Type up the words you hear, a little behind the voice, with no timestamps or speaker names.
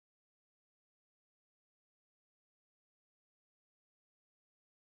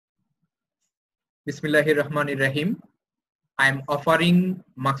Bismillahirrahmanirrahim. I am offering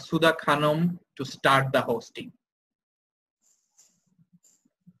Maksuda Khanum to start the hosting.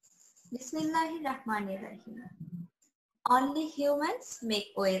 Bismillahirrahmanirrahim. Only humans make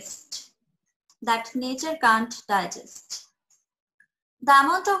waste that nature can't digest. The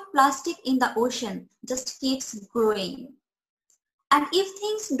amount of plastic in the ocean just keeps growing. And if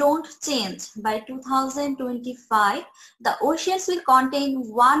things don't change by 2025, the oceans will contain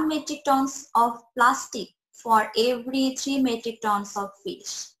 1 metric tons of plastic for every 3 metric tons of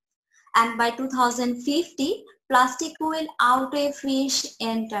fish. And by 2050, plastic will outweigh fish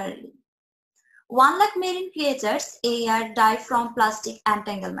entirely. 1 lakh marine creatures a year die from plastic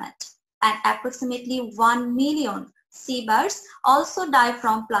entanglement, and approximately 1 million seabirds also die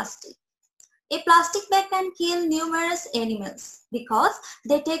from plastic. A plastic bag can kill numerous animals because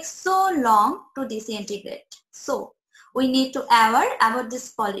they take so long to disintegrate. So, we need to aware about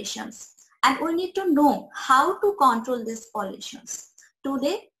these pollutions, and we need to know how to control these pollutions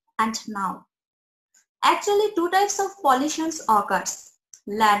today and now. Actually, 2 types of pollutions occurs: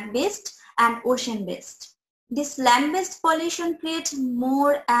 land-based and ocean-based. This land-based pollution creates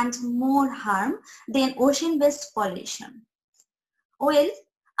more and more harm than ocean-based pollution. Well,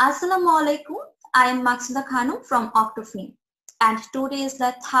 Assalamu alaikum. I am Maksuda Khanum from Octophin, and today is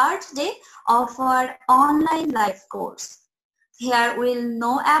the 3rd day of our online live course. Here we'll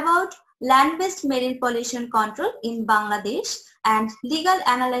know about land-based marine pollution control in Bangladesh and legal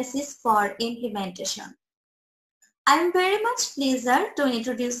analysis for implementation. I am very much pleased to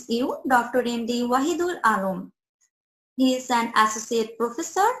introduce you Dr. M.D. Wahidul Alam. He is an Associate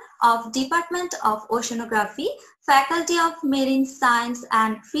Professor of Department of Oceanography, Faculty of Marine Science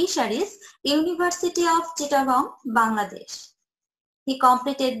and Fisheries, University of Chittagong, Bangladesh. He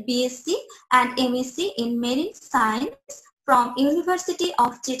completed BSc and MSc in Marine Science from University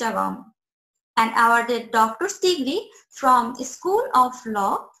of Chittagong and awarded doctor's degree from School of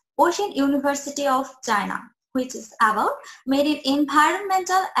Law, Ocean University of China, which is about marine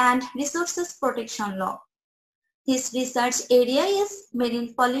environmental and resources protection law. His research area is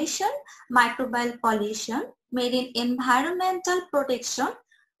marine pollution, microbial pollution, marine environmental protection,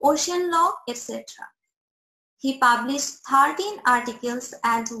 ocean law, etc. He published 13 articles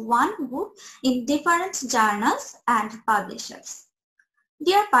and 1 book in different journals and publishers.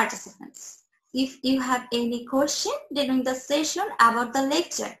 Dear participants, if you have any question during the session about the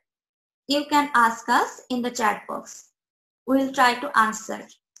lecture, you can ask us in the chat box. We will try to answer.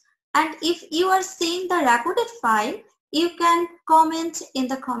 And if you are seeing the recorded file, you can comment in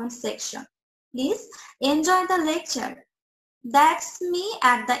the comment section. Please enjoy the lecture. That's me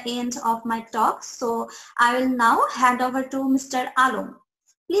at the end of my talk. So I will now hand over to Mr. Alam.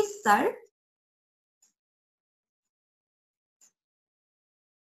 Please, sir.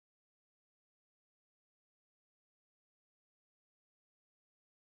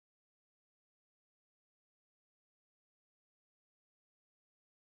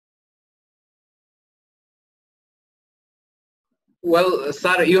 Well,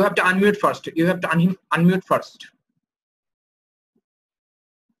 sir, you have to unmute first. You have to unmute first.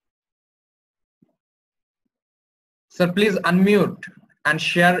 Sir, please unmute and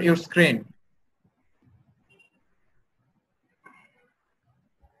share your screen.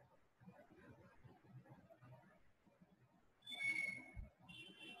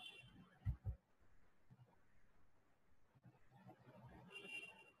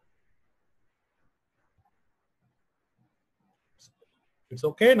 It's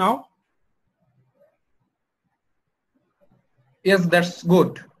okay now? Yes, that's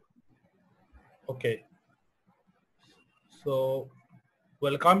good. Okay. So,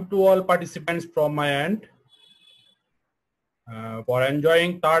 welcome to all participants from my end for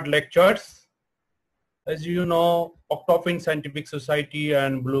enjoying 3rd lectures. As you know, Octophin Scientific Society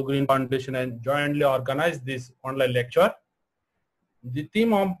and Blue Green Foundation and jointly organized this online lecture. The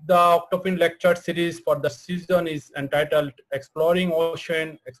theme of the Octophin lecture series for the season is entitled Exploring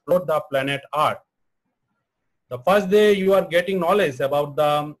Ocean, Explore the Planet Earth. The first day you are getting knowledge about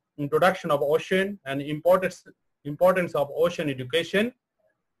the introduction of ocean and importance of ocean education,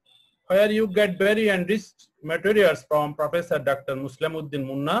 where you get very enriched materials from Professor Dr. Muslimuddin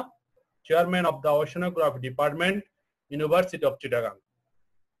Munna, Chairman of the Oceanography Department, University of Chittagong.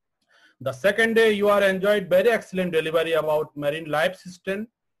 The second day you are enjoyed very excellent delivery about marine life system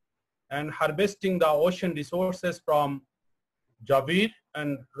and harvesting the ocean resources from Javier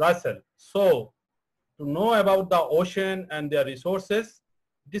and Russell. So, to know about the ocean and their resources,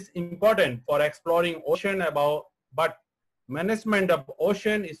 it is important for exploring ocean but management of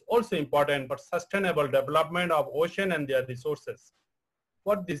ocean is also important for sustainable development of ocean and their resources.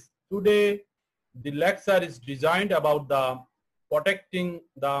 For this, today The lecture is designed about the protecting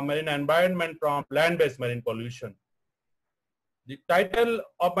the marine environment from land-based marine pollution. The title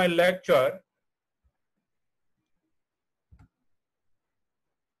of my lecture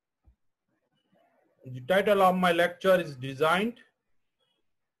is designed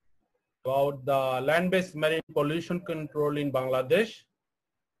about the land-based marine pollution control in Bangladesh,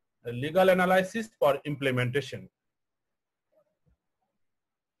 a legal analysis for implementation.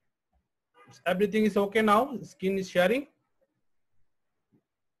 Everything is okay now? Screen is sharing?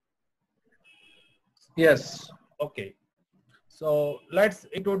 Yes. Okay. So let's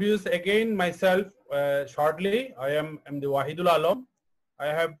introduce again myself shortly. I am the Wahidul Alam. I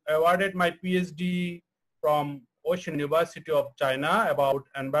have awarded my PhD from Ocean University of China about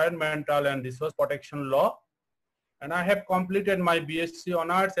environmental and resource protection law. And I have completed my BSc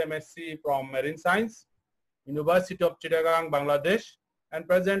Honors MSc from Marine Science, University of Chittagong, Bangladesh. And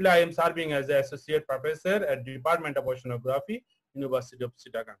presently I am serving as an associate professor at Department of Oceanography, University of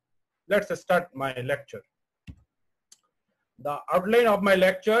Chittagong. Let's start my lecture. The outline of my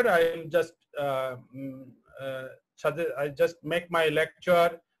lecture, I just make my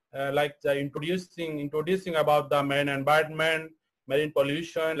lecture like the introducing about the marine environment, marine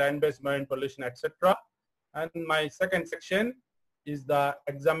pollution, land-based marine pollution, etc. And my second section is the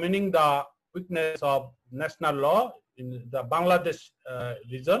examining the weakness of national law in the Bangladesh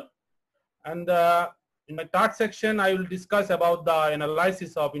region. And in my third section, I will discuss about the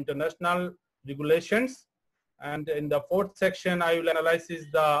analysis of international regulations. And in the fourth section, I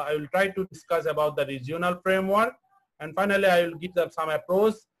will try to discuss about the regional framework. And finally, I will give them some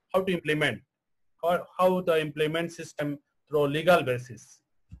approach how to implement, or how to implement system through legal basis.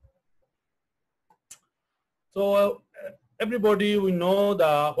 So everybody, we know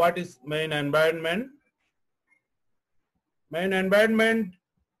what is marine environment. Marine environment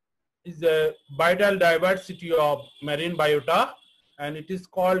is a vital diversity of marine biota, and it is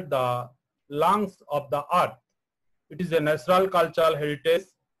called the lungs of the earth. It is a natural cultural heritage.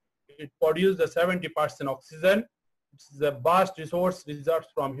 It produces 70% oxygen. It is a vast resource reserves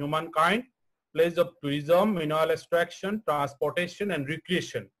from humankind, place of tourism, mineral extraction, transportation, and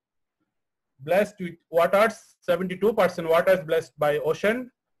recreation. Blessed with waters, 72% water is blessed by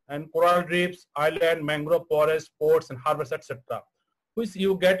ocean, and coral reefs, island, mangrove forest, ports, and harbors, etc. Which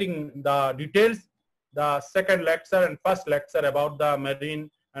you getting the details, the second lecture and first lecture about the marine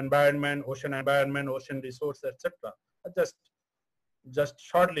environment, ocean resources, etc. Just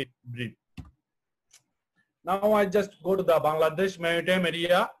shortly brief. Now I just go to the Bangladesh maritime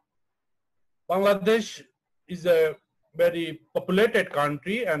area. Bangladesh is a very populated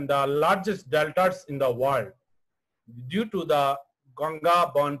country and the largest deltas in the world due to the Ganga,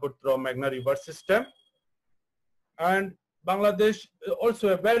 Brahmaputra, Meghna river system. And Bangladesh is also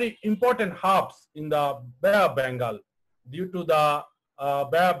a very important hubs in the Bay of Bengal due to the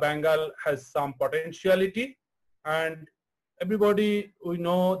Bay of Bengal has some potentiality. And everybody, we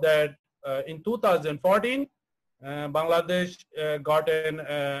know that in 2014, Bangladesh got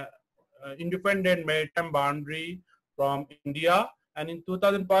an independent maritime boundary from India, and in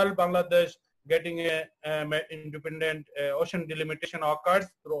 2012, Bangladesh getting a independent ocean delimitation occurs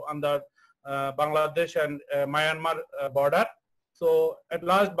through under Bangladesh and Myanmar border. So at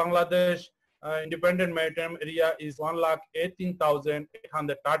last, Bangladesh independent maritime area is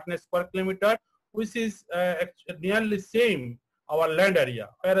 1,18,830 square kilometer, which is nearly same our land area,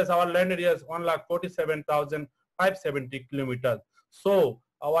 whereas our land area is 1,47,570 kilometers. So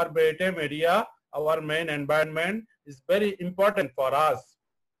our maritime area, our main environment is very important for us.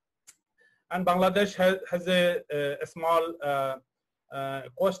 And Bangladesh has a small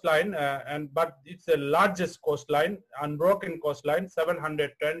coastline, but it's the largest coastline, unbroken coastline,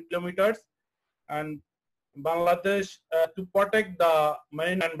 710 kilometers. And Bangladesh, to protect the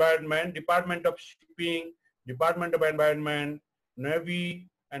marine environment, Department of Shipping, Department of Environment, Navy,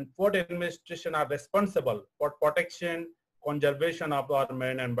 and Port Administration are responsible for protection, conservation of our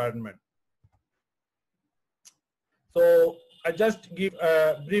marine environment. So I just give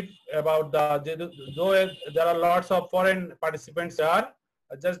a brief about though there are lots of foreign participants here,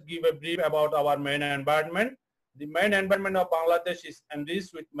 I just give a brief about our marine environment. The marine environment of Bangladesh is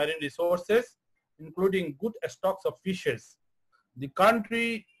enriched with marine resources, including good stocks of fishes. The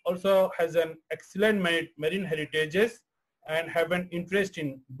country also has an excellent marine heritages and have an interest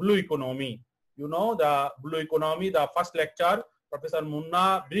in blue economy. You know the blue economy, the first lecture, Professor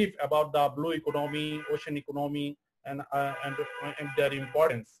Munna brief about the blue economy, ocean economy, and their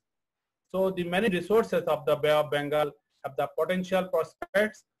importance. So the many resources of the Bay of Bengal have the potential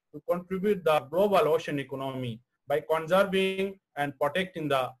prospects to contribute the global ocean economy by conserving and protecting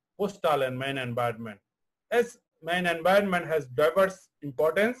the coastal and marine environment. As marine environment has diverse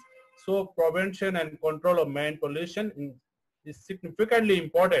importance, so prevention and control of marine pollution is significantly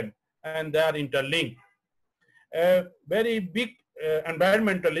important, and they are interlinked. A very big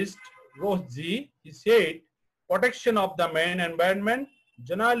environmentalist, Rose G, he said, protection of the marine environment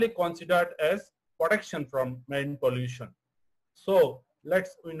generally considered as protection from marine pollution. So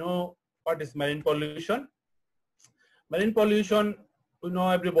let's know what is marine pollution. Marine pollution, we know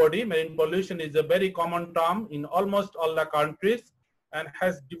everybody, marine pollution is a very common term in almost all the countries and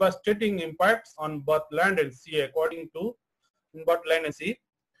has devastating impacts on both land and sea according to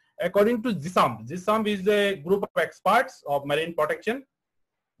GISAM. GISAM is a group of experts of marine protection.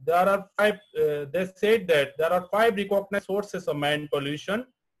 There are five, they said that there are 5 recognized sources of marine pollution: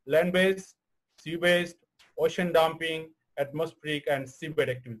 land-based, sea-based, ocean dumping, atmospheric, and seabed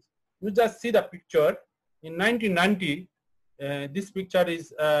activities. You just see the picture. In 1990, this picture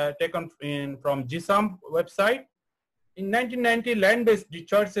is taken from GISAM website. In 1990, land-based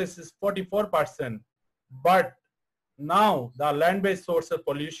discharges is 44%, but now the land-based source of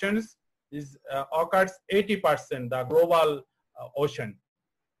pollutions is occurs 80%, the global ocean.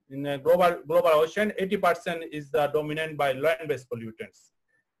 In a global ocean, 80% is dominant by land-based pollutants.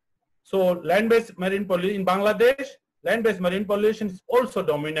 So land-based marine pollution in Bangladesh, land-based marine pollution is also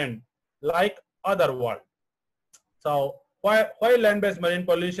dominant like other world. So why land-based marine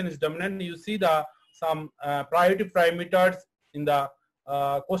pollution is dominant? You see some priority parameters in the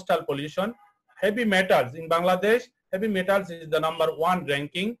coastal pollution. Heavy metals in Bangladesh, heavy metals is the #1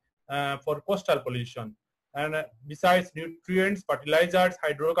 ranking for coastal pollution. And besides nutrients, fertilizers,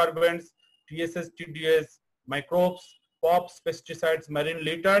 hydrocarbons, TSS, TDS, microbes, POPs, pesticides, marine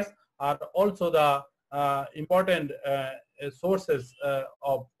litters are also the important sources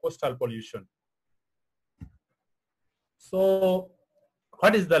of coastal pollution. So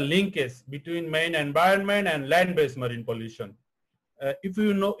what is the linkage between marine environment and land-based marine pollution? If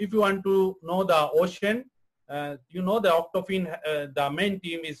you want to know the ocean, you know the Octophin, the main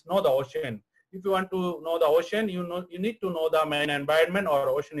team is know the ocean. If you want to know the ocean, you need to know the marine environment or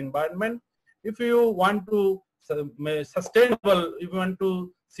ocean environment. If you want to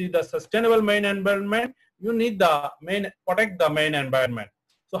see the sustainable marine environment, you need protect the marine environment.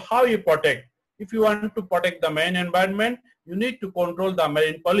 So how you protect? If you want to protect the marine environment, you need to control the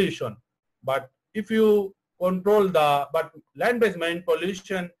marine pollution. But if you control but land-based marine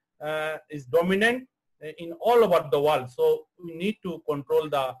pollution is dominant in all over the world. So we need to control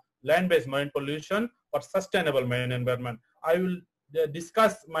the land-based marine pollution for sustainable marine environment. I will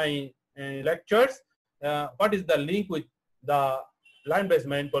discuss my lectures. What is the link with the land-based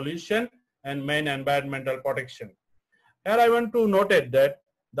marine pollution and marine environmental protection? Here I want to note that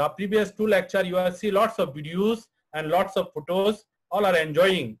the previous 2 lectures you will see lots of videos and lots of photos. All are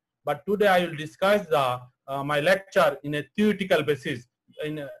enjoying. But today I will discuss my lecture in a theoretical basis.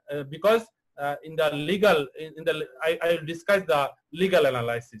 Because in the legal, I will discuss the legal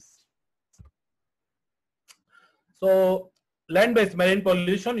analysis. So land-based marine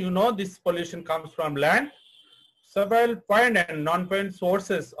pollution, you know this pollution comes from land. Several point and non-point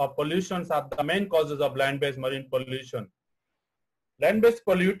sources of pollutions are the main causes of land-based marine pollution. Land-based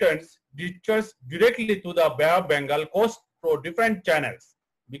pollutants discharge directly to the Bay of Bengal coast through different channels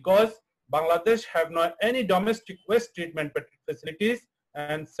because Bangladesh have no any domestic waste treatment facilities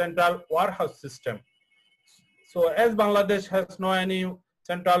and central warehouse system. So as Bangladesh has no any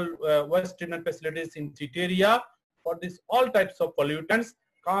central waste treatment facilities in city area, for this all types of pollutants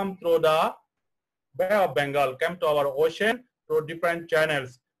come through the Bay of Bengal, come to our ocean through different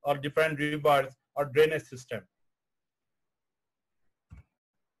channels or different rivers or drainage system.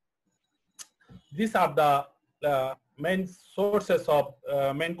 These are the main sources of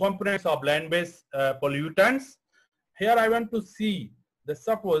main components of land-based pollutants. Here I want to see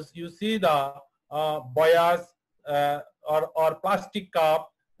suppose you see the boyas or plastic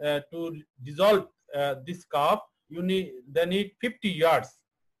cup to dissolve this cup. They need 50 yards.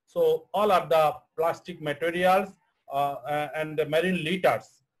 So all of the plastic materials and the marine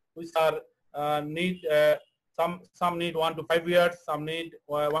litters, which are need some need 1 to 5 years, some need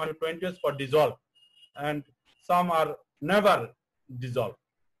 1 to 20 years for dissolve, and some are never dissolved.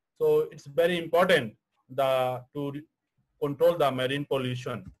 So it's very important to control the marine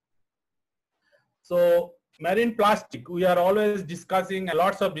pollution. So marine plastic, we are always discussing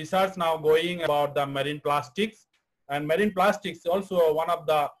lots of research now going about the marine plastics, and marine plastics is also one of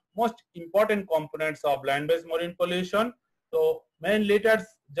the most important components of land-based marine pollution. So marine litters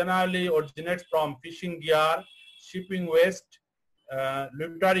generally originates from fishing gear, shipping waste,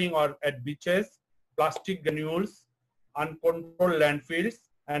 littering or at beaches, plastic granules, uncontrolled landfills,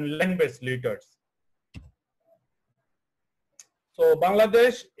 and land-based litters. So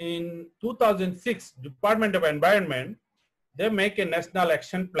Bangladesh in 2006, Department of Environment, they make a national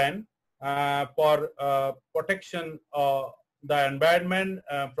action plan for protection of the environment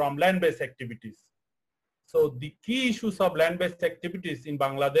from land-based activities. So the key issues of land-based activities in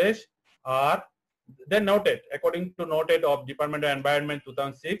Bangladesh are, they noted, according to noted of Department of Environment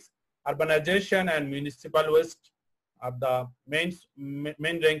 2006, urbanization and municipal waste are the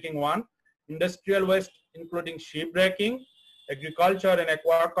main ranking one, industrial waste including shipbreaking, agriculture and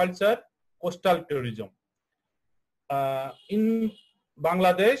aquaculture, coastal tourism. In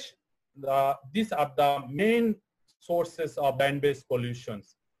Bangladesh, these are the main sources of land-based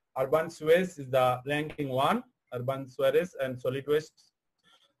pollutions. Urban sewage is the ranking one, urban sewage and solid waste.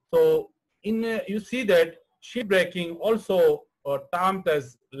 So you see that shipbreaking also termed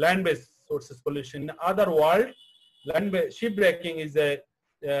as land-based sources pollution. In other world, shipbreaking is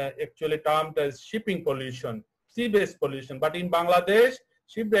actually termed as shipping pollution, sea-based pollution. But in Bangladesh,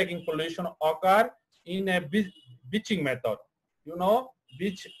 shipbreaking pollution occur in a beaching method. You know,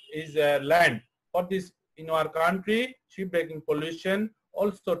 beach is land. For this, in our country, shipbreaking pollution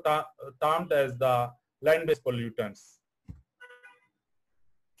also termed as the land-based pollutants.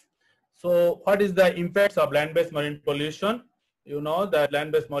 So what is the impacts of land-based marine pollution? You know that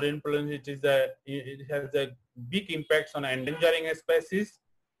land-based marine pollution, it has a big impacts on endangering species.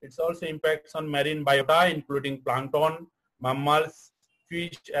 It also impacts on marine biota, including plankton, mammals,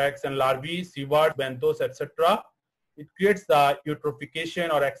 fish, eggs and larvae, seabirds, benthos, etc. It creates the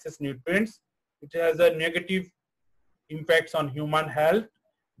eutrophication or excess nutrients. It has a negative impacts on human health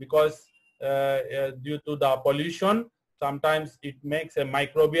because due to the pollution, sometimes it makes a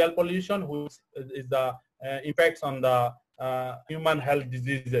microbial pollution, which is the impacts on the human health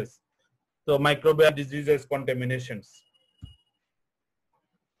diseases. So microbial diseases, contaminations.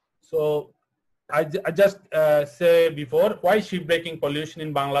 So I just say before, why shipbreaking pollution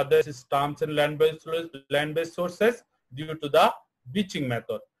in Bangladesh is termed in land-based sources due to the beaching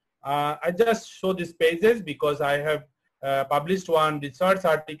method. I just show these pages because I have published one research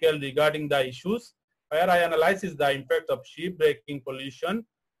article regarding the issues where I analyze the impact of shipbreaking pollution,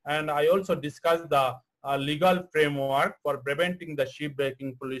 and I also discuss the legal framework for preventing the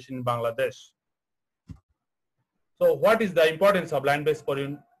shipbreaking pollution in Bangladesh. So what is the importance of land-based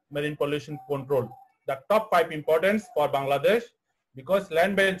marine pollution control? The top 5 importance for Bangladesh, because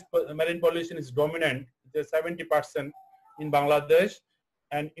land-based marine pollution is dominant, it is 70% in Bangladesh,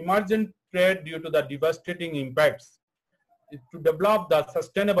 and emergent threat due to the devastating impacts. To develop the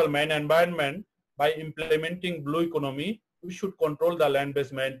sustainable marine environment by implementing blue economy, we should control the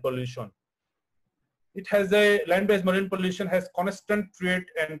land-based marine pollution. It has land-based marine pollution has constant threat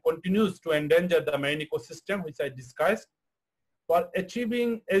and continues to endanger the marine ecosystem, which I discussed. For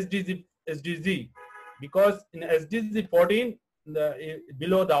achieving SDG, because in SDG 14,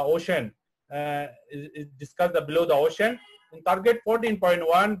 below the ocean, is discussed the below the ocean. In target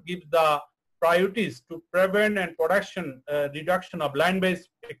 14.1 gives the priorities to prevent and reduction of land-based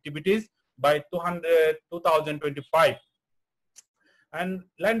activities by 2025. And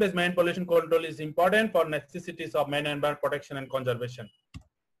land-based marine pollution control is important for necessities of marine environment protection and conservation.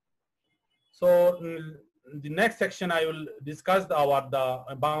 So the next section I will discuss the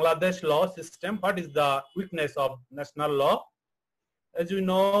Bangladesh law system. What is the weakness of national law? As you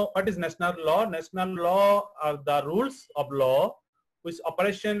know, what is national law? National law are the rules of law which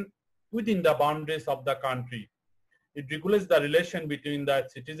operation within the boundaries of the country. It regulates the relation between the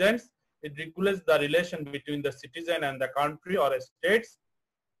citizens. It regulates the relation between the citizen and the country or states.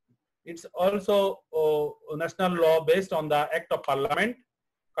 It's also national law based on the Act of Parliament,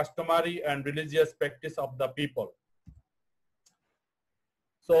 customary and religious practice of the people.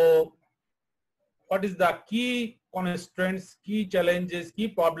 So what is the key constraints, key challenges, key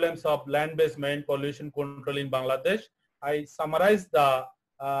problems of land-based marine pollution control in Bangladesh? I summarize the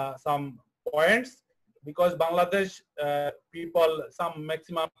some points, because Bangladesh people,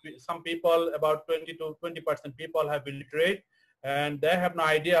 some people, about 20% to 20% people have been illiterate, and they have no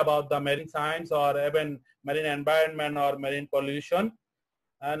idea about the marine science or even marine environment or marine pollution.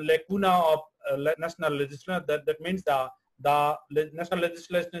 And lacuna of national legislation, that means the national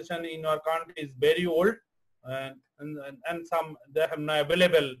legislation in our country is very old, and some they have no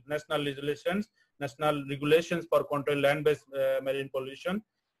available national legislations, national regulations for control land-based marine pollution.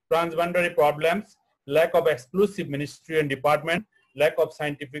 Transboundary problems, lack of exclusive ministry and department, lack of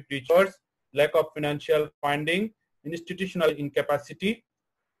scientific research, lack of financial funding, institutional incapacity,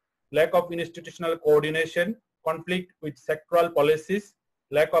 lack of institutional coordination, conflict with sectoral policies,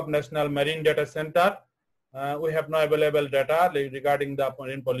 lack of national marine data center, We have no available data regarding the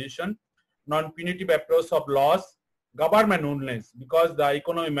marine pollution. Non-punitive approach of laws, government rules, because the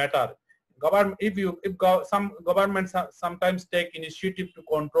economy matter. Some governments sometimes take initiative to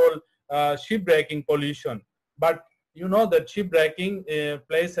control shipbreaking pollution, but you know that shipbreaking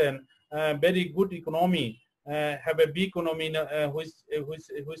plays a very good economy, have a big economy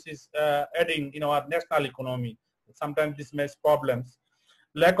which is adding in our national economy. Sometimes this makes problems.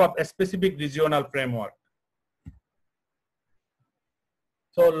 Lack of a specific regional framework.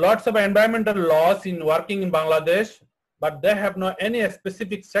 So lots of environmental laws in working in Bangladesh, but they have no any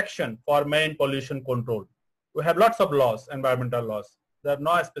specific section for marine pollution control. We have lots of laws, environmental laws. There are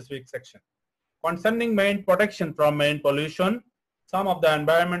no specific section. Concerning marine protection from marine pollution, some of the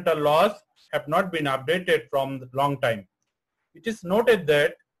environmental laws have not been updated from a long time. It is noted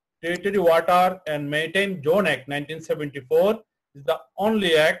that Territory Water and Maritime Zone Act 1974 is the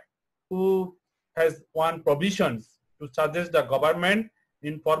only act who has one provisions to suggest the government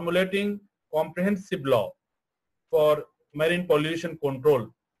in formulating comprehensive law for marine pollution control,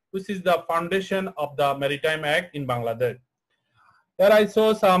 which is the foundation of the Maritime Act in Bangladesh. Here I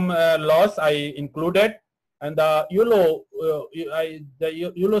saw some laws I included, and the yellow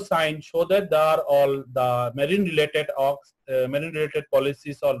sign show that they are all the marine related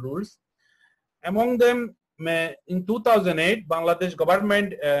policies or rules. Among them, in 2008, Bangladesh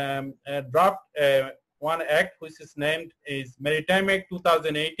government dropped one act which is named is Maritime Act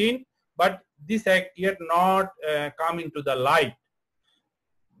 2018, but this act yet not coming to the light.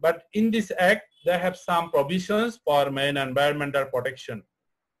 But in this act, they have some provisions for marine environmental protection,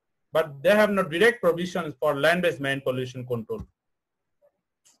 but they have no direct provisions for land-based marine pollution control.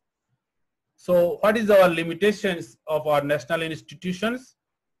 So what is our limitations of our national institutions?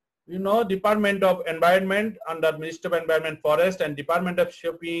 You know, Department of Environment under Ministry of Environment Forest and Department of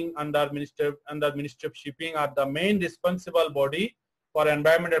Shipping under Ministry of Shipping are the main responsible body for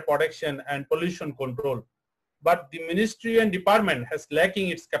environmental protection and pollution control. But the ministry and department has lacking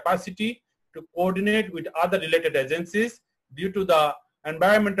its capacity to coordinate with other related agencies due to the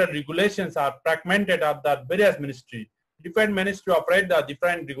environmental regulations are fragmented at the various ministries. Different ministries operate the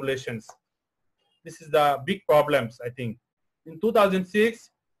different regulations. This is the big problems, I think. In 2006,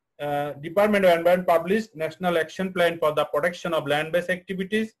 Department of Environment published National Action Plan for the Protection of Land-Based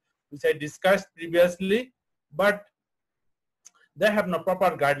Activities, which I discussed previously, but they have no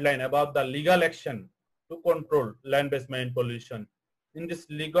proper guideline about the legal action to control land-based marine pollution. In this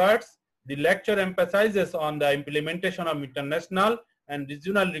regards, the lecture emphasizes on the implementation of international and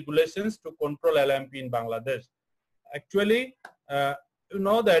regional regulations to control LMP in Bangladesh. Actually, you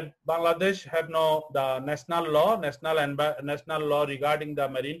know that Bangladesh have no the national law regarding the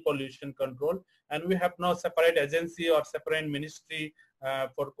marine pollution control, and we have no separate agency or separate ministry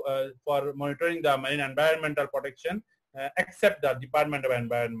for monitoring the marine environmental protection, except the Department of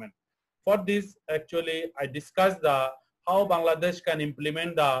Environment. For this, actually, I discussed how Bangladesh can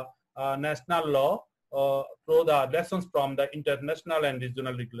implement the national law through the lessons from the international and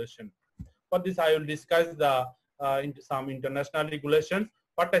regional regulation. For this, I will discuss some international regulations.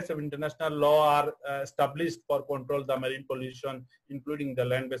 What types of international law are established for control the marine pollution, including the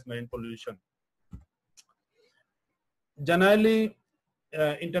land-based marine pollution. Generally,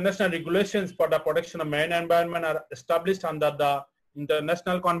 international regulations for the protection of marine environment are established under the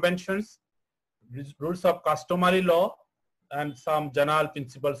international conventions, rules of customary law, and some general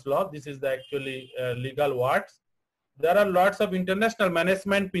principles law. This is the actually legal words. There are lots of international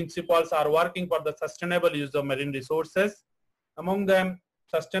management principles are working for the sustainable use of marine resources. Among them,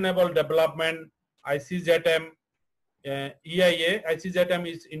 sustainable development, ICZM, EIA. ICZM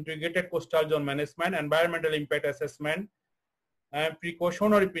is integrated coastal zone management, environmental impact assessment, and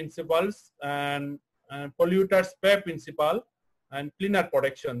precautionary principles, and polluters pay principle, and cleaner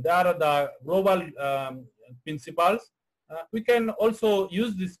protection. They are the global principles. We can also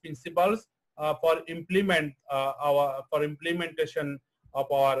use these principles for implementation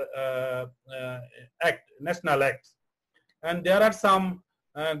of our national acts. And there are some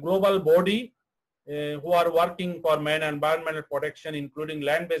global body who are working for marine environmental protection, including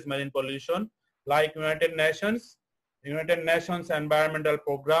land-based marine pollution, like United Nations Environmental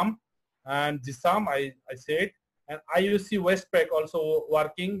Program, and GISAM, I said, and IUC Westpac also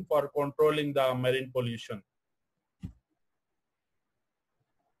working for controlling the marine pollution.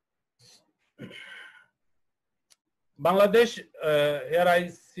 Bangladesh, here I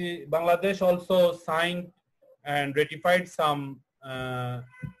see Bangladesh also signed and ratified some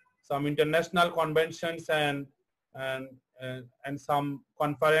international conventions and some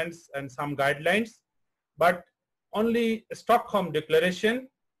conference and some guidelines, but only Stockholm Declaration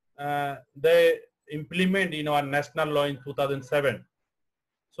they implement in our national law in 2007.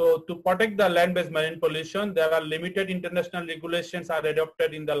 So to protect the land-based marine pollution, there are limited international regulations are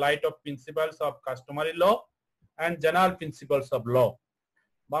adopted in the light of principles of customary law and general principles of law.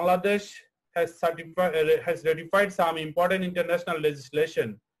 Bangladesh has ratified some important international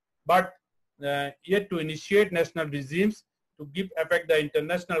legislation, but yet to initiate national regimes to give effect the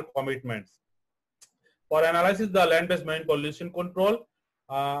international commitments. For analysis the land-based marine pollution control,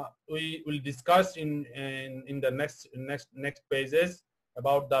 we will discuss in the next pages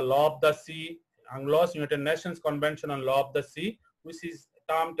about the law of the sea, UNCLOS, United Nations Convention on Law of the Sea, which is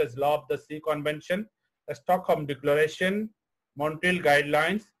termed as Law of the Sea Convention, the Stockholm Declaration, Montreal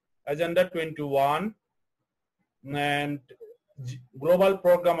Guidelines, Agenda 21, and Global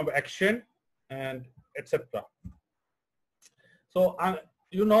Program of Action, and etc. So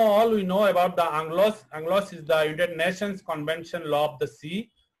you know, all we know about the UNCLOS. UNCLOS is the United Nations Convention Law of the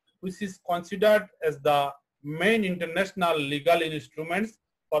Sea, which is considered as the main international legal instruments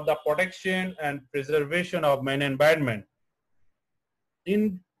for the protection and preservation of marine environment.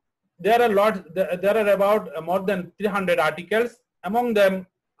 There are about more than 300 articles. Among them,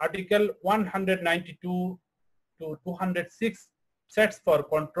 Article 192 to 206 sets for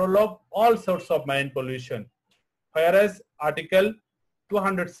control of all sorts of marine pollution, whereas Article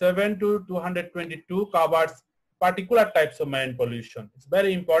 207 to 222 covers particular types of marine pollution. It's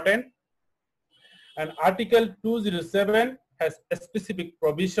very important. And Article 207 has specific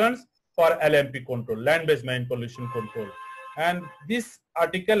provisions for LMP control, land-based marine pollution control. And this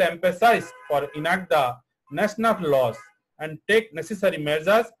article emphasizes for enact the national laws and take necessary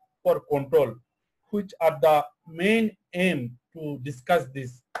measures for control, which are the main aim to discuss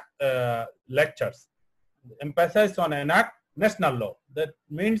these lectures. Emphasis on enact national law. That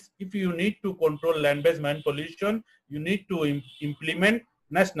means if you need to control land-based marine pollution, you need to implement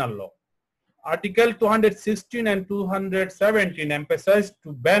national law. Article 216 and 217 emphasize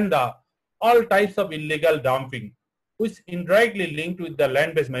to ban all types of illegal dumping, which indirectly linked with the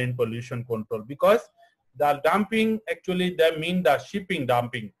land-based marine pollution control, because the dumping actually they mean the shipping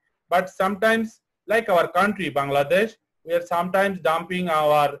dumping. But sometimes, like our country, Bangladesh, we are sometimes dumping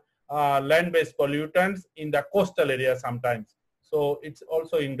our land-based pollutants in the coastal area sometimes. So it's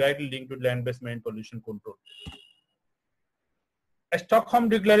also indirectly linked to land-based marine pollution control. A Stockholm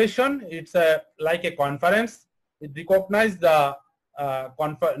Declaration, it's like a conference. It recognized the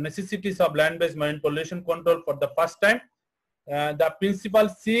necessities of land-based marine pollution control for the first time. The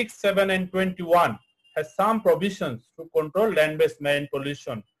Principles 6, 7, and 21 has some provisions to control land-based marine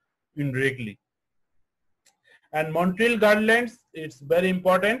pollution indirectly. And Montreal Guidelines, it's very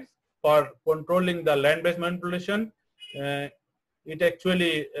important for controlling the land-based marine pollution. It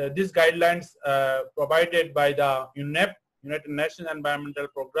actually, these guidelines provided by the UNEP, United Nations Environmental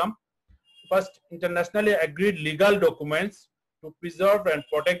Program, first internationally agreed legal documents to preserve and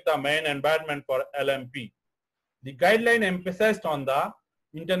protect the marine environment for LMP. The guideline emphasized on the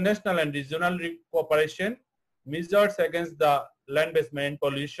international and regional cooperation, measures against the land-based marine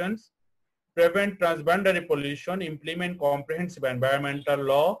pollutions, prevent transboundary pollution, implement comprehensive environmental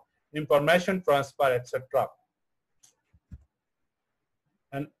law, information transfer, etc.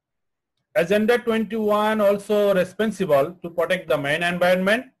 And Agenda 21 also responsible to protect the marine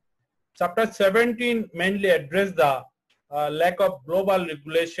environment. Chapter 17 mainly address the lack of global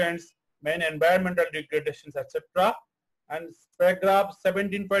regulations, marine environmental degradations, etc. And paragraph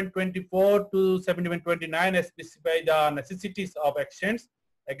 17.24 to 17.29 specify the necessities of actions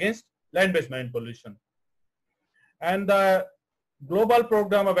against land-based marine pollution. And the global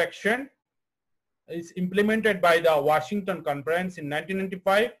program of action is implemented by the Washington Conference in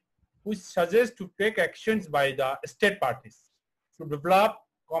 1995, which suggests to take actions by the state parties to develop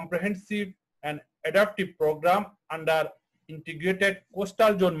comprehensive and adaptive program under integrated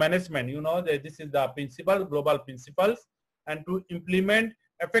coastal zone management. You know that this is the principle, global principles, and to implement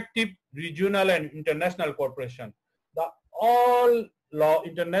effective regional and international cooperation. The all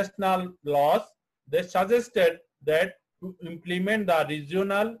international laws, they suggested that to implement the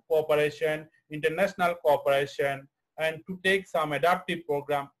regional cooperation, international cooperation, and to take some adaptive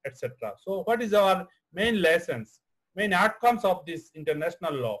program, etc. So what is our main lessons, main outcomes of this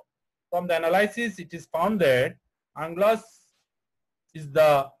international law? From the analysis, it is found that UNCLOS is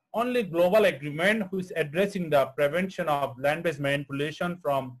the only global agreement who is addressing the prevention of land-based marine pollution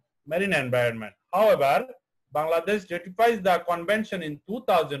from marine environment. However, Bangladesh ratifies the convention in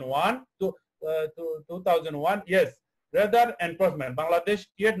 2001 to 2001. Yes, rather enforcement. Bangladesh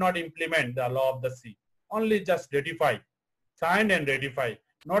did not implement the law of the sea, only just ratify, signed and ratify,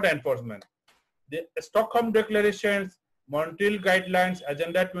 not enforcement. The Stockholm Declarations, Montreal Guidelines,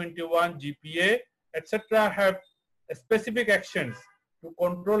 Agenda 21, GPA, etc. have specific actions to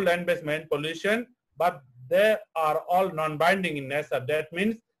control land-based marine pollution, but they are all non-binding in nature. That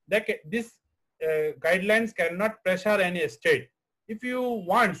means these guidelines cannot pressure any state. If you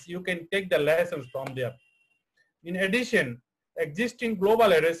want, you can take the lessons from there. In addition, existing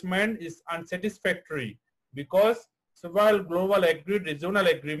global arrangement is unsatisfactory because several global agreed regional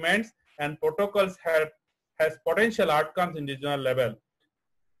agreements and protocols has potential outcomes in regional level.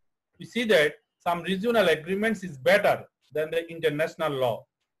 We see that some regional agreements is better than the international law.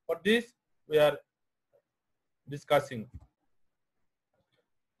 For this, we are discussing.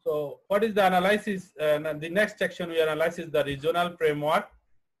 So, what is the analysis? The next section we analyze is the regional framework.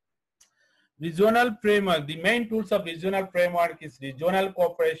 Regional framework, the main tools of regional framework is regional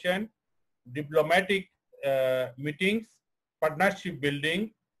cooperation, diplomatic meetings, partnership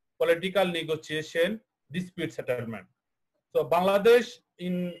building, political negotiation, dispute settlement. So Bangladesh,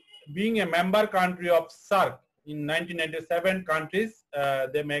 in being a member country of SAARC, in 1997 countries,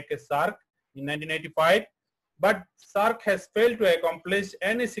 they make a SAARC in 1985, but SAARC has failed to accomplish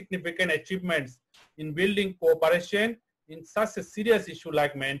any significant achievements in building cooperation in such a serious issue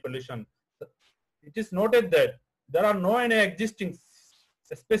like marine pollution. It is noted that there are no any existing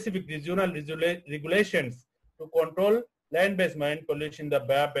specific regional regulations to control land-based marine pollution in the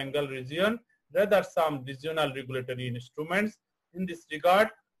Bay of Bengal region. Rather, some regional regulatory instruments. In this regard,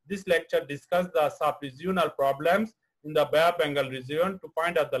 this lecture discussed the sub-regional problems in the Bay of Bengal region to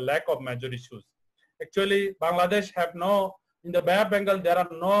find out the lack of major issues. Actually, Bangladesh have no, in the Bay of Bengal, there are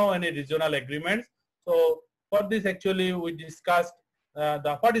no any regional agreements. So for this, actually, we discussed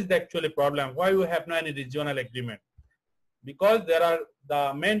what is the actually problem, why we have no any regional agreement. Because there are,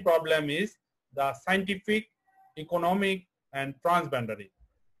 the main problem is the scientific, economic, and transboundary.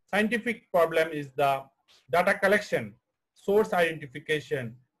 Scientific problem is the data collection, source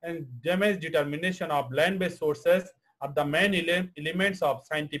identification, and damage determination of land-based sources are the main elements of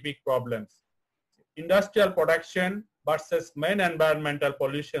scientific problems. Industrial production versus main environmental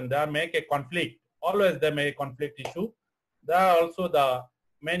pollution, they make a conflict. Always they make a conflict issue. There are also the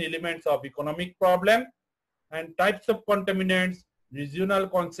main elements of economic problem, and types of contaminants, regional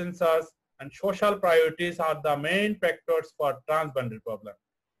consensus, and social priorities are the main factors for transboundary problem.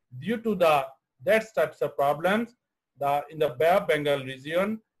 Due to that types of problems, in the Bay of Bengal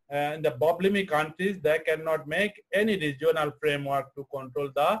region, in the Boblimi countries, they cannot make any regional framework to control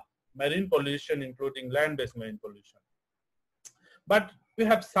the marine pollution, including land-based marine pollution. But we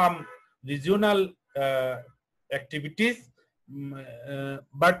have some regional activities,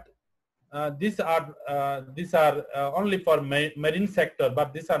 but these are only for marine sector,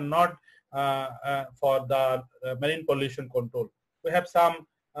 but these are not for the marine pollution control. We have some,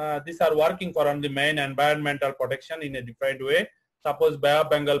 these are working for only main environmental protection in a different way. Suppose Bay of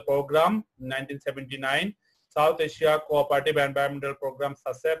Bengal program in 1979, South Asia Cooperative Environmental Program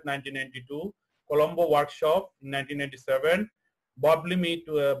SASEP 1992, Colombo Workshop in 1987, Boblimi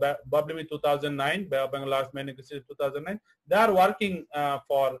 2009, Bay of Bengal Last Main Negotiation 2009. They are working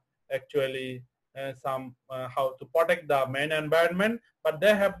for actually some how to protect the marine environment, but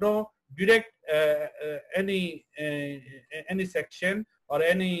they have no direct any section or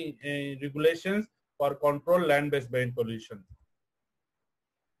any regulations for control land-based marine pollution.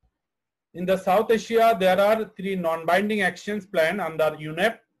 In the South Asia, there are 3 non-binding actions planned under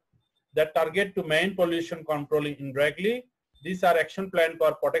UNEP that target to marine pollution controlling indirectly. These are action plan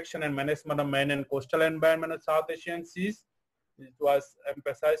for protection and management of marine and coastal environment of South Asian seas. It was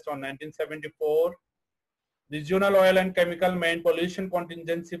emphasized on 1974. Regional Oil and Chemical Marine Pollution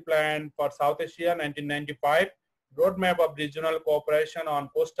Contingency Plan for South Asia 1995. Roadmap of Regional Cooperation on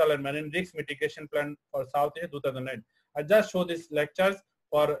Coastal and Marine Risk Mitigation Plan for South Asia 2009. I just show these lectures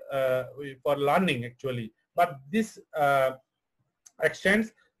for learning actually, but this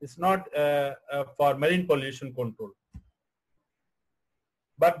actions is not for marine pollution control.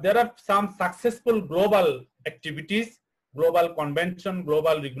 But there are some successful global activities, global convention,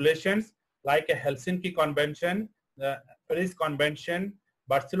 global regulations like a Helsinki Convention, the Paris Convention,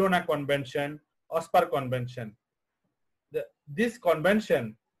 Barcelona Convention, OSPAR Convention. These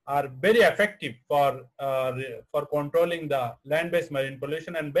conventions are very effective for controlling the land-based marine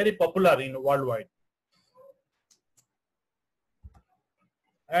pollution and very popular in worldwide.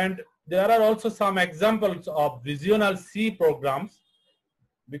 And there are also some examples of regional sea programs,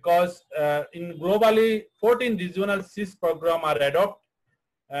 because in globally 14 regional seas program are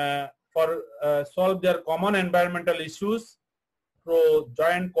adopted for solve their common environmental issues through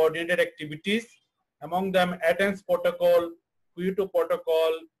joint coordinated activities. Among them, Athens Protocol, Kyoto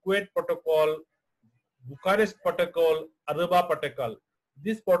Protocol, Kuwait Protocol, Bucharest Protocol, Aruba Protocol.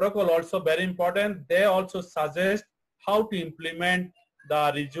 this protocol also very important. They also suggest how to implement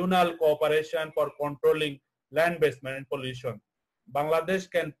the regional cooperation for controlling land-based marine pollution. Bangladesh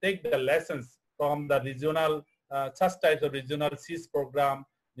can take the lessons from the regional, such types of regional seas program,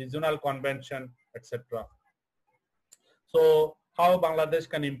 regional convention, etc. So how Bangladesh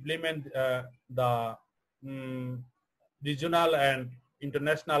can implement the regional and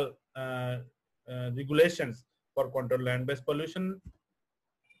international regulations for control land-based pollution.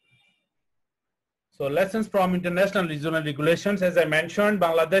 So lessons from international regional regulations. As I mentioned,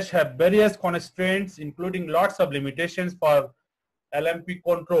 Bangladesh have various constraints, including lots of limitations for LMP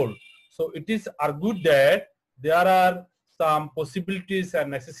control. So it is argued that there are some possibilities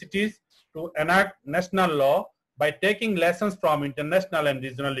and necessities to enact national law by taking lessons from international and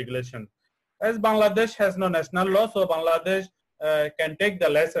regional regulations. As Bangladesh has no national law, so Bangladesh can take the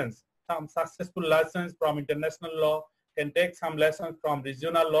lessons, some successful lessons from international law, can take some lessons from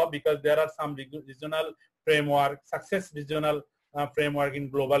regional law, because there are some regional framework, success regional framework in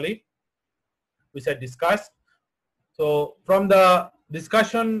globally, which I discussed. So from the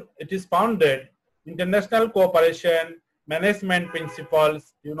discussion, it is found that international cooperation, management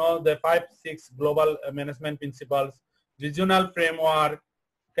principles, you know, the 5-6 global management principles, regional framework,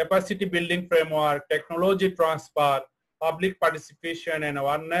 capacity building framework, technology transfer, public participation and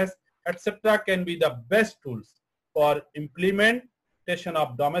awareness, etc. can be the best tools for implementation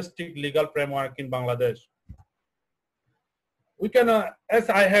of domestic legal framework in Bangladesh. We can, as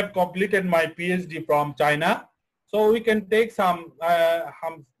I have completed my PhD from China, so we can take some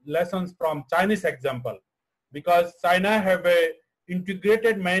lessons from Chinese example, because China have a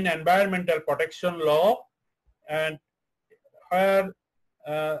integrated marine environmental protection law, and where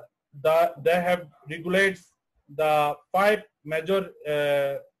they have regulates the 5 major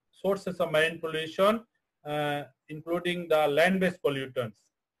sources of marine pollution, including the land-based pollutants.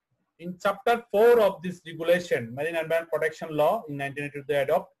 In chapter 4 of this regulation, Marine Environment Protection Law in 1982 they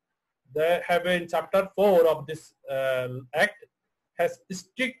adopt, they have in chapter 4 of this act has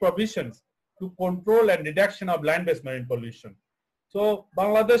strict provisions to control and reduction of land-based marine pollution. So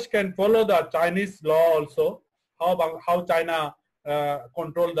Bangladesh can follow the Chinese law also, how China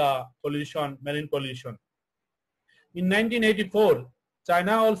control the pollution, marine pollution. In 1984,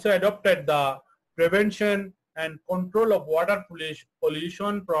 China also adopted the prevention and control of water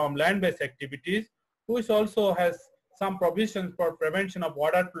pollution from land-based activities, which also has some provisions for prevention of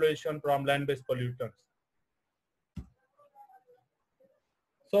water pollution from land-based pollutants.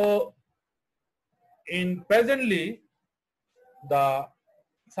 So, in presently,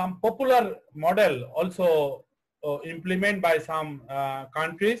 some popular model also implemented by some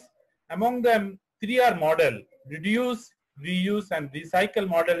countries. Among them, 3R model, reduce, reuse, and recycle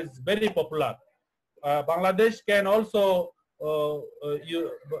model is very popular. Bangladesh can also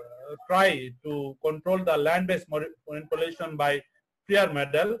try to control the land-based marine pollution by 3R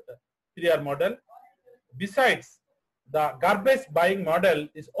model. Besides, the garbage buying model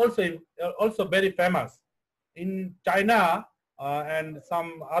is also very famous. In China and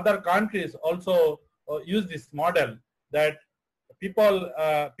some other countries also use this model, that people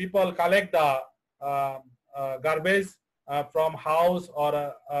collect the garbage from house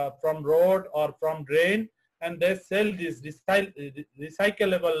or from road or from drain, and they sell these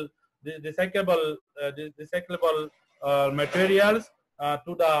recyclable materials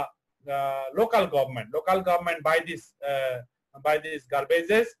to the local government. Local government buy these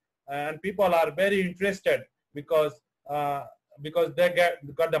garbages, and people are very interested because they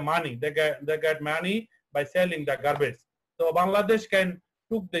got the money. They get money by selling the garbage. So Bangladesh can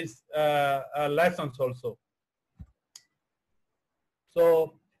took these lessons also.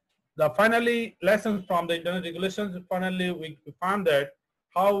 So the finally lessons from the international regulations, finally we found that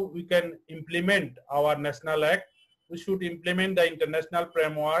how we can implement our national act. We should implement the international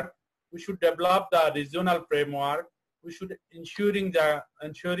framework. We should develop the regional framework. We should ensuring the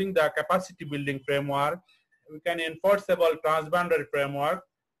capacity building framework. We can enforceable transboundary framework,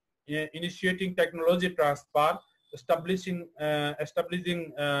 initiating technology transfer, establishing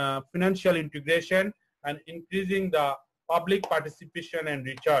financial integration, and increasing the public participation and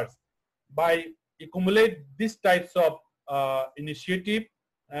recharge. By accumulate these types of initiative,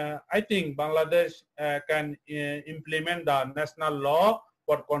 I think Bangladesh can implement the national law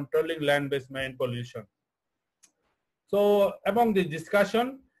for controlling land-based marine pollution. So among the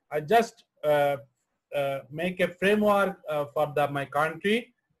discussion, I just make a framework for my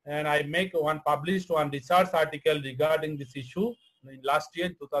country, and I published one research article regarding this issue in last year,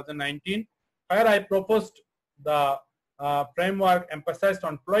 2019, where I proposed the framework emphasized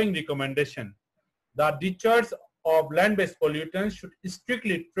on following recommendation. The discharge of land-based pollutants should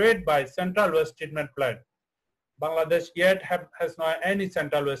strictly treated by central waste treatment plant. Bangladesh yet has not any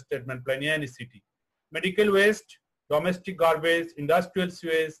central waste treatment plant in any city. Medical waste, domestic garbage, industrial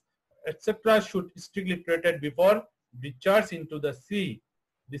sewage, etc. should strictly treated before discharge into the sea.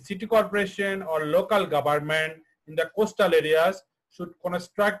 The city corporation or local government in the coastal areas should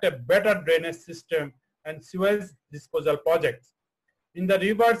construct a better drainage system and sewage disposal projects. In the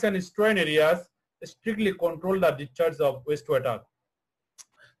rivers and estuarine areas, strictly control the discharge of wastewater.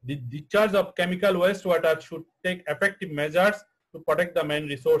 The discharge of chemical wastewater should take effective measures to protect the main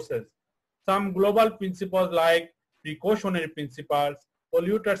resources. Some global principles like precautionary principles,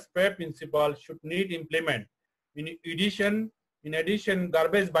 polluters pay principle should need implement. In addition,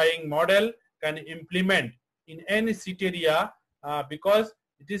 garbage buying model can implement in any city area because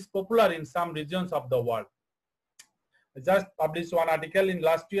it is popular in some regions of the world. I just published one article in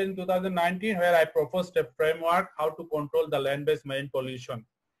last year in 2019 where I proposed a framework how to control the land-based marine pollution.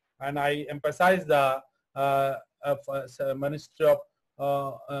 And I emphasize the Ministry of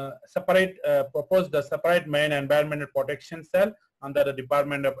proposed the separate marine environmental protection cell under the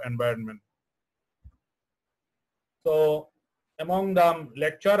Department of Environment. So among the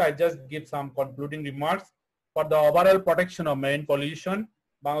lecture, I just give some concluding remarks. For the overall protection of marine pollution,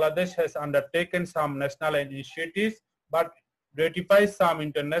 Bangladesh has undertaken some national initiatives, but ratifies some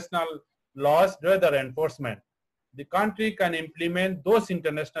international laws rather enforcement. The country can implement those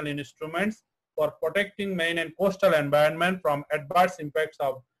international instruments for protecting marine and coastal environment from adverse impacts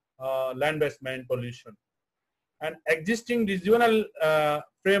of land-based marine pollution. An existing regional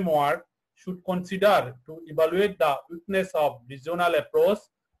framework should consider to evaluate the weakness of regional approach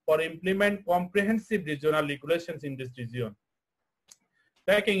for implement comprehensive regional regulations in this region.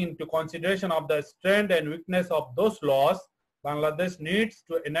 Taking into consideration of the strength and weakness of those laws, Bangladesh needs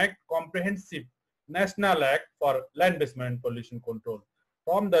to enact comprehensive national act for land-based marine pollution control.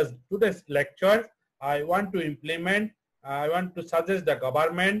 From today's lecture, I want to suggest the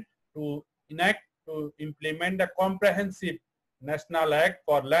government to implement a comprehensive national act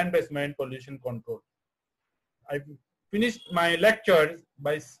for land-based marine pollution control. I finished my lecture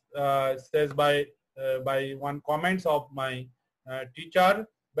by one comments of my teacher,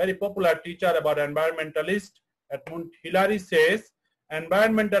 very popular teacher about environmentalist, Edmund Hillary says,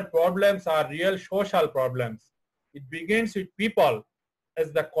 environmental problems are real social problems. It begins with people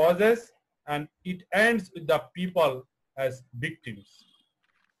as the causes and it ends with the people as victims.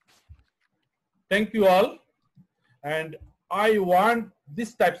 Thank you all. And I want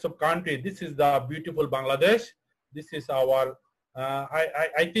these types of country. This is the beautiful Bangladesh. This is our,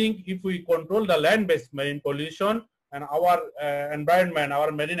 I think if we control the land-based marine pollution and our environment,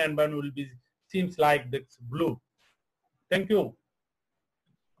 our marine environment will be, seems like this blue. Thank you.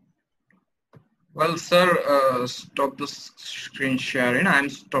 Well, sir, stop the screen sharing. I'm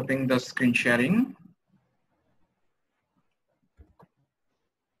stopping the screen sharing.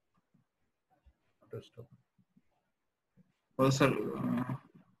 Well, sir,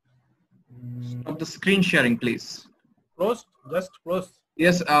 stop the screen sharing, please. Close, just close.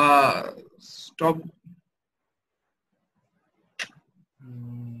 Yes, stop.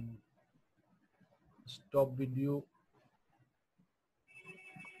 Stop video.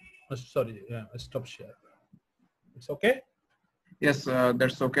 Sorry, yeah, stop share. It's okay? Yes,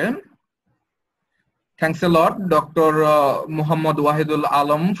 that's okay. Thanks a lot, Dr. Muhammad Wahidul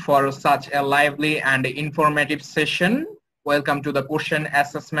Alam, for such a lively and informative session. Welcome to the question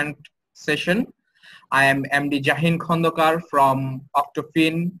assessment session. I am MD Jahin Khondokar from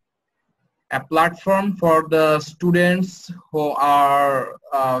Octophin, a platform for the students who are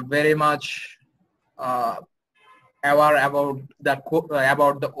very much aware about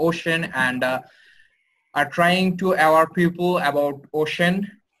the ocean and are trying to aware people about ocean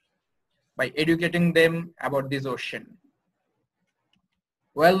by educating them about this ocean.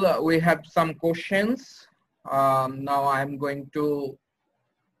 Well, we have some questions. Now I'm going to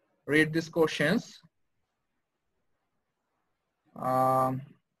read these questions.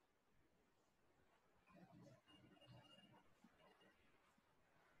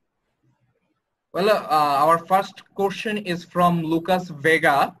 Well, our first question is from Lucas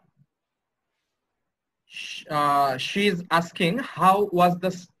Vega. She is asking, how was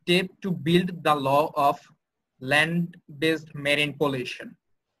the step to build the law of land-based marine pollution?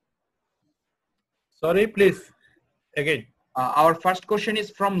 Sorry, please, again. Our first question is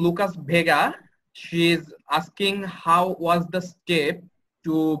from Lucas Vega. She is asking, how was the step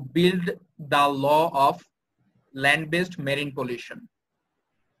to build the law of land-based marine pollution?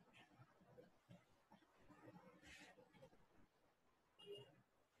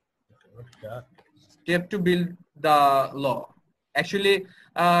 Step to build the law? Actually,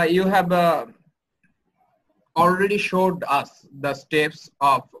 you have already showed us the steps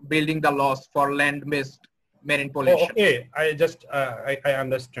of building the laws for land-based marine Oh, pollution. okay. I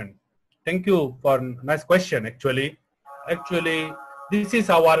understand. Thank you for nice question. Actually, this is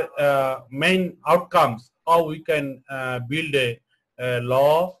our main outcomes. How we can build a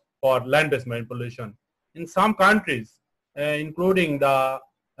law for land-based marine pollution. In some countries, including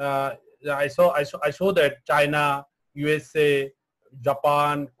I saw that China, USA,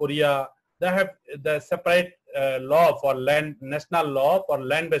 Japan, Korea, they have the separate law for national law for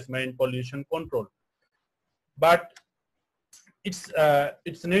land-based marine pollution control. But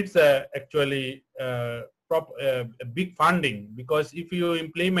it needs actually a big funding, because if you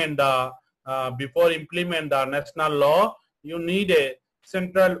implement the before implement the national law, you need a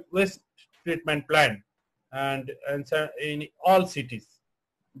central waste treatment plan and so in all cities.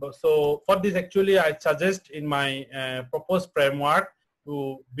 So for this, actually, I suggest in my proposed framework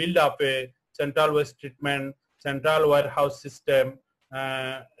to build up a central waste treatment, central warehouse system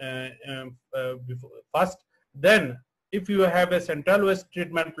first. Then, if you have a central waste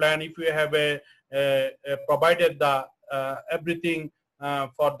treatment plan, if you have provided the everything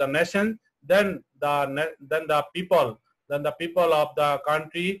for the nation, then the people of the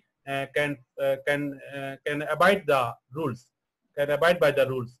country can abide the rules, can abide by the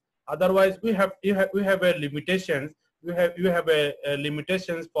rules. Otherwise, we have a limitations. You have a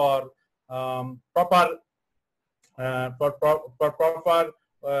limitations for proper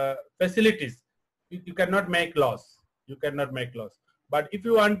facilities. You cannot make laws. You cannot make laws. But if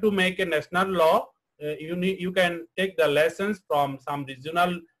you want to make a national law, you can take the lessons from some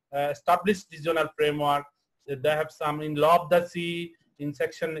regional established regional framework. They have some in Law of the Sea. In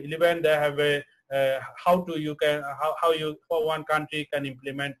Section 11, they have a how one country can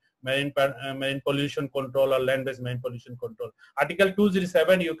implement marine pollution control or land-based marine pollution control. Article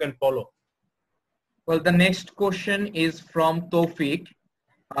 207 you can follow. Well, the next question is from Tofik.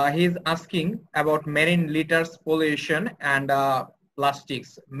 He's asking about marine litters pollution and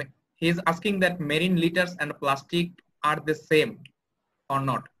plastics. He's asking that marine litters and plastic are the same or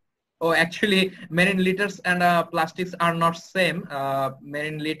not. Oh, actually, marine litters and plastics are not same.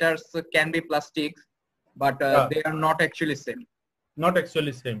 Marine litters can be plastics, but they are not actually same. Not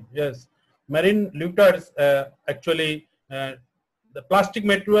actually same. Yes, marine litters actually the plastic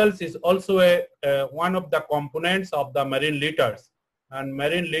materials is also one of the components of the marine litters. And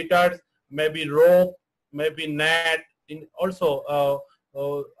marine litters may be rope, maybe net. Also,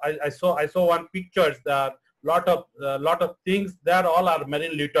 I saw one pictures that lot of things there all are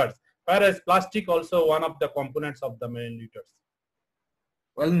marine litters. Whereas plastic also one of the components of the marine litters.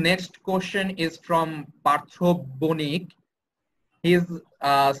 Well, next question is from Partho Bonik. He's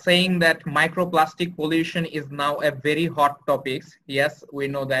saying that microplastic pollution is now a very hot topic. Yes, we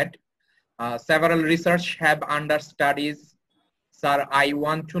know that. Several research have under studies. Sir, I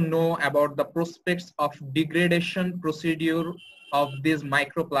want to know about the prospects of degradation procedure of these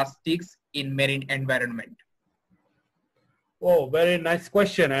microplastics in marine environment. Oh, very nice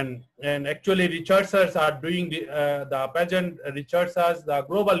question. And actually researchers are doing the pageant researchers, the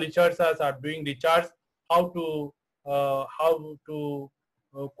global researchers are doing research how to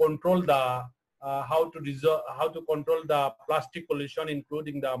control the how to control the plastic pollution,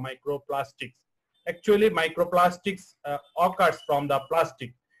 including the microplastics. Actually, microplastics occurs from the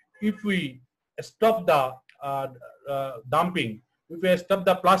plastic. If we stop the dumping, if we stop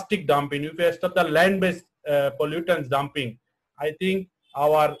the plastic dumping, if we stop the land-based pollutants dumping, I think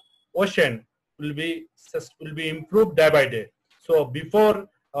our ocean will be improved day by day. So before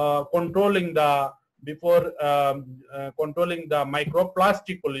controlling the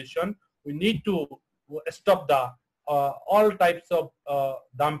microplastic pollution, we need to stop the all types of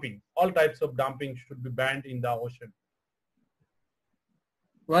dumping. All types of dumping should be banned in the ocean.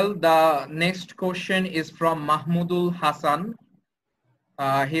 Well, the next question is from Mahmudul Hassan.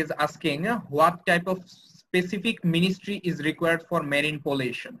 He's asking what type of specific ministry is required for marine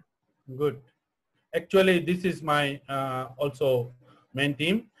pollution. Good. Actually, this is my also main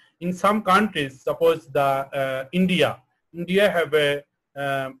team. In some countries, suppose the India have a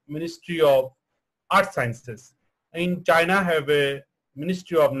Ministry of Earth Sciences. In China have a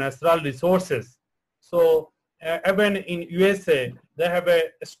Ministry of Natural Resources. So even in USA, they have a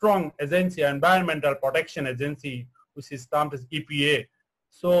strong agency, Environmental Protection Agency, which is termed as EPA.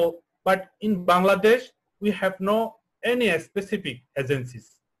 So, but in Bangladesh, we have no any specific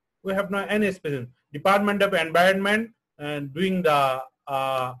agencies. We have no any specific Department of Environment and doing the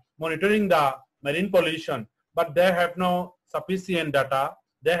monitoring the marine pollution, but they have no sufficient data.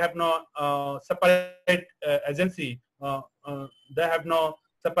 They have no separate agency. They have no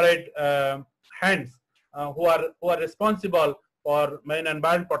separate hands who are responsible for marine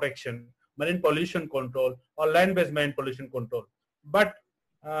environment protection, marine pollution control, or land-based marine pollution control. But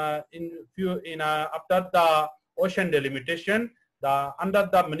after the ocean delimitation, under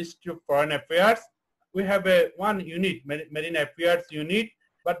the Ministry of Foreign Affairs, we have one unit, Marine Affairs unit,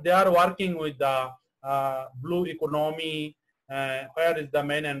 but they are working with the blue economy, where is the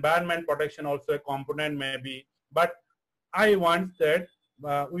main environment protection also a component maybe. But I want that,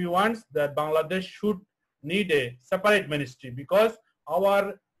 we want that Bangladesh should need a separate ministry, because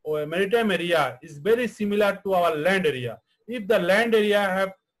our maritime area is very similar to our land area. If the land area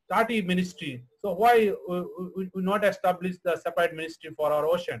have 30 ministries, so why we not establish the separate ministry for our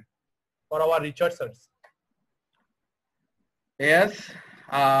ocean, for our researchers? Yes.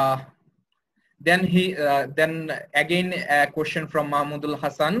 Then again a question from Mahmudul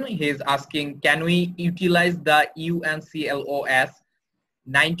Hassan. He is asking, can we utilize the UNCLOS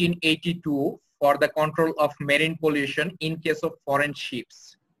 1982 for the control of marine pollution in case of foreign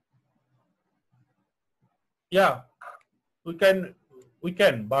ships? Yeah, we can,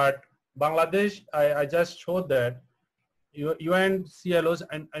 but Bangladesh, I just showed that UNCLOS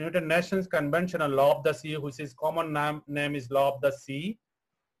and United Nations Convention on Law of the Sea, which is common name is Law of the Sea.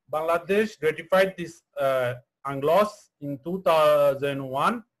 Bangladesh ratified this UNCLOS in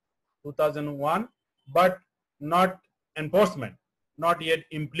 2001, but not enforcement, not yet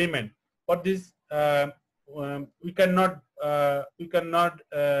implement. For this, we cannot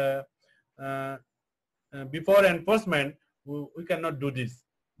before enforcement, we cannot do this.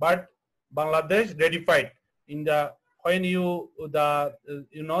 But Bangladesh ratified in the, when you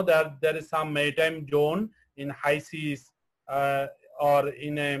know that there is some maritime zone in high seas or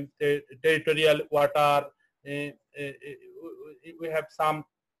in a territorial water, we have some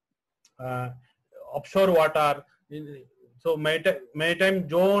offshore water. So maritime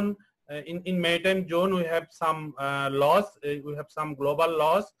zone, in maritime zone we have some laws, we have some global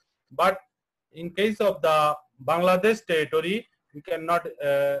laws, but in case of the Bangladesh territory, we cannot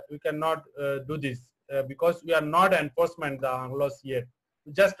do this because we are not enforcement the UNCLOS yet.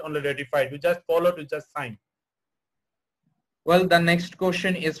 We just only ratified. We just followed. We just signed. Well, the next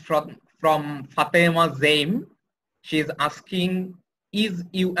question is from Fatima Zaim. She is asking, is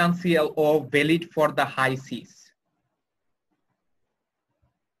UNCLO valid for the high seas?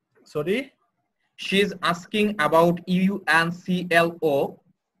 Sorry? She is asking about UNCLO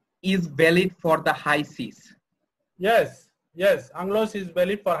is valid for the high seas. Yes, UNCLOS is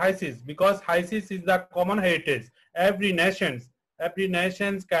valid for high seas because high seas is the common heritage. Every nations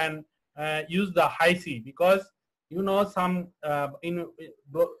can use the high sea, because you know some UNCLOS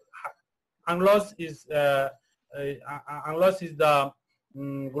is the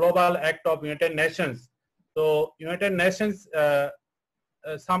global act of United Nations. So United Nations,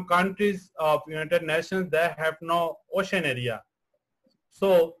 some countries of United Nations, they have no ocean area.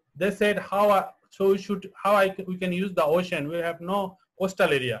 So they said we can use the ocean. We have no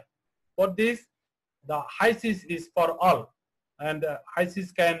coastal area. For this, the high seas is for all, and high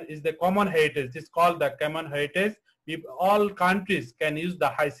seas is the common heritage. It's called the common heritage. If all countries can use the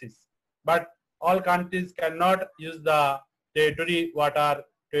high seas, but all countries cannot use the territory water,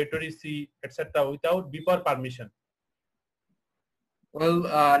 territory sea, etc. without before permission. Well,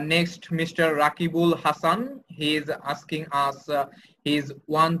 next, Mr. Rakibul Hassan, he is asking us, he is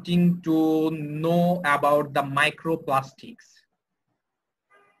wanting to know about the microplastics.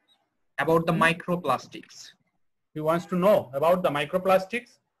 About the microplastics. He wants to know about the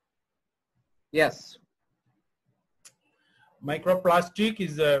microplastics? Yes. Microplastic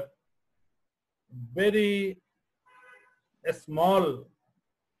is a very small,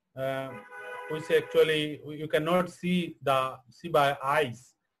 which actually you cannot see by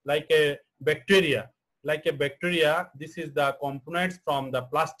eyes, like a bacteria. This is the components from the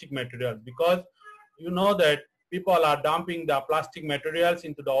plastic materials, because you know that people are dumping the plastic materials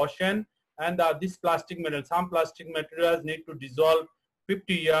into the ocean, and this plastic material, some plastic materials need to dissolve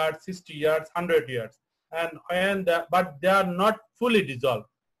 50 years, 60 years, 100 years, but they are not fully dissolved,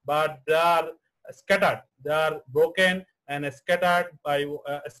 but they are scattered, they are broken and scattered,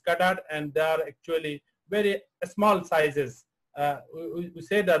 and they are actually very small sizes. We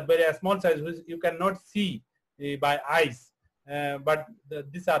say that very small sizes you cannot see by eyes, but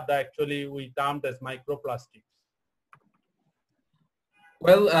these are actually we termed as microplastics.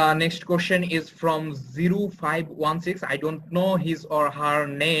 Well, next question is from 0516. I don't know his or her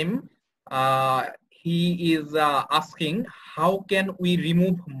name. He is asking, how can we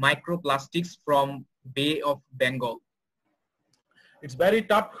remove microplastics from Bay of Bengal? it's very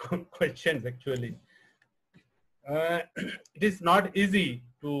tough questions actually. It is not easy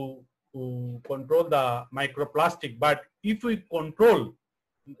to control the microplastic, but if we control,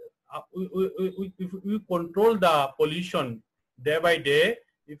 if we control the pollution day by day,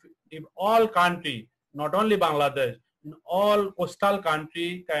 if all country, not only Bangladesh, in all coastal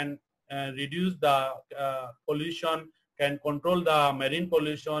country can reduce the pollution, can control the marine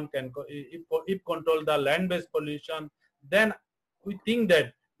pollution, if control the land-based pollution, then we think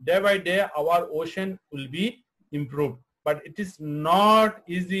that day by day our ocean will be improved. But it is not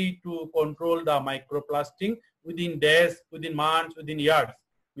easy to control the microplastic within days, within months, within years,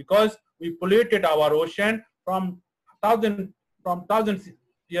 because we polluted our ocean from thousands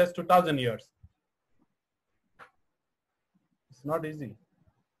years to 1,000 years. It's not easy.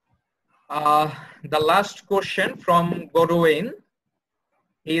 The last question from Godwin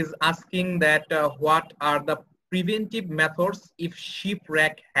is asking that what are the preventive methods if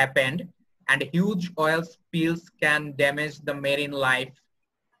shipwreck happened and huge oil spills can damage the marine life?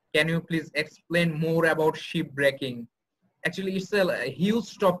 Can you please explain more about shipwrecking? Actually, it's a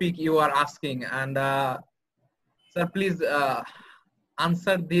huge topic you are asking, and sir, please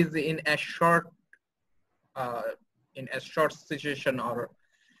answer this in a short situation or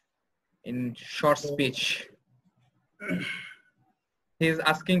in short speech. He's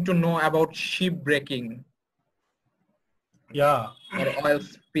asking to know about shipwrecking. Yeah. Or oil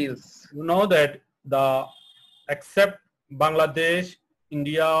spills. You know that except Bangladesh,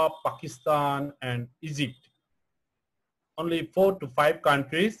 India, Pakistan, and Egypt, only 4 to 5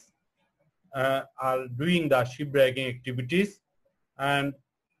 countries are doing the shipwrecking activities, and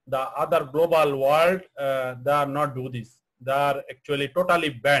the other global world, they are not do this. They are actually totally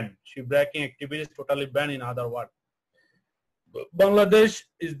banned. Shipwrecking activities totally banned in other world. Bangladesh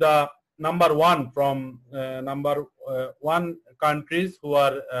is the number one from number one countries who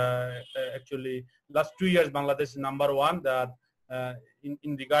are actually last 2 years Bangladesh is number one that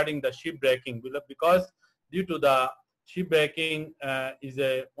in regarding the shipwrecking, because due to the shipwrecking is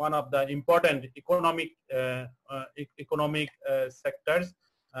one of the important economic sectors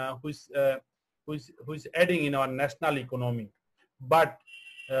who's adding in our national economy, but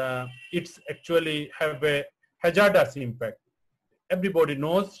it's actually have a hazardous impact. Everybody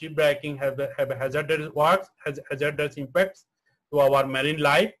knows shipwrecking have a hazardous impacts to our marine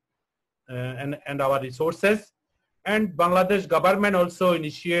life and our resources. And Bangladesh government also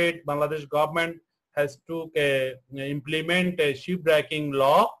Bangladesh government has to implement a shipwrecking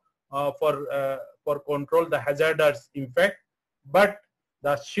law for control the hazardous impact. But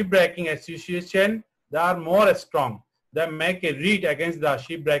the shipwrecking association, they are more strong. They make a read against the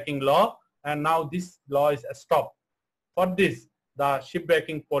shipwrecking law, and now this law is stopped. For this, the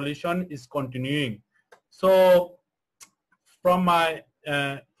shipwrecking pollution is continuing. So from my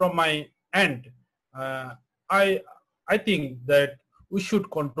end, I think that we should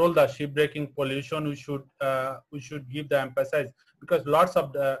control the shipwrecking pollution. We should give the emphasis, because lots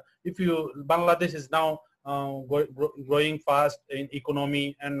of Bangladesh is now growing fast in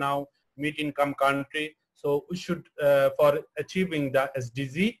economy and now mid-income country. So we should for achieving the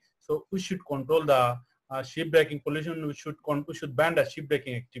SDG. So we should control the shipwrecking pollution. We should ban the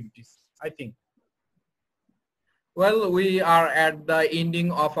shipwrecking activities, I think. Well, we are at the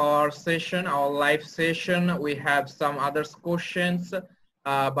ending of our session, our live session. We have some other questions,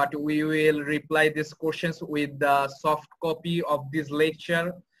 but we will reply these questions with the soft copy of this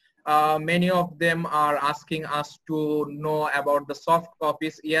lecture. Many of them are asking us to know about the soft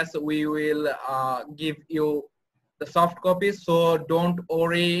copies. Yes, we will give you the soft copies, so don't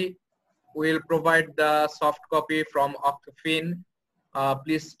worry. We'll provide the soft copy from Octophin.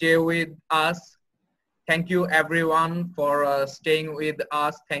 Please stay with us. Thank you everyone for staying with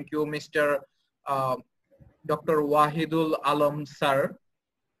us. Thank you, Mr. Dr. Wahidul Alam, sir,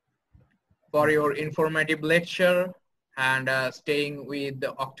 for your informative lecture and staying with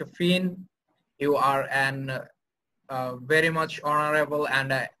the Octophin. You are an very much honorable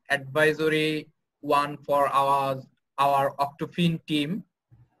and advisory one for our Octophin team.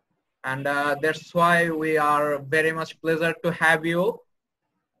 And that's why we are very much pleasure to have you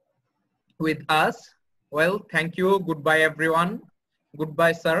with us. Well, thank you. Goodbye, everyone.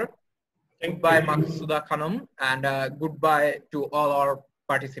 Goodbye, sir. Goodbye, Maksuda Khanum, and goodbye to all our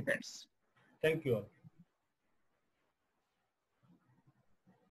participants. Thank you all.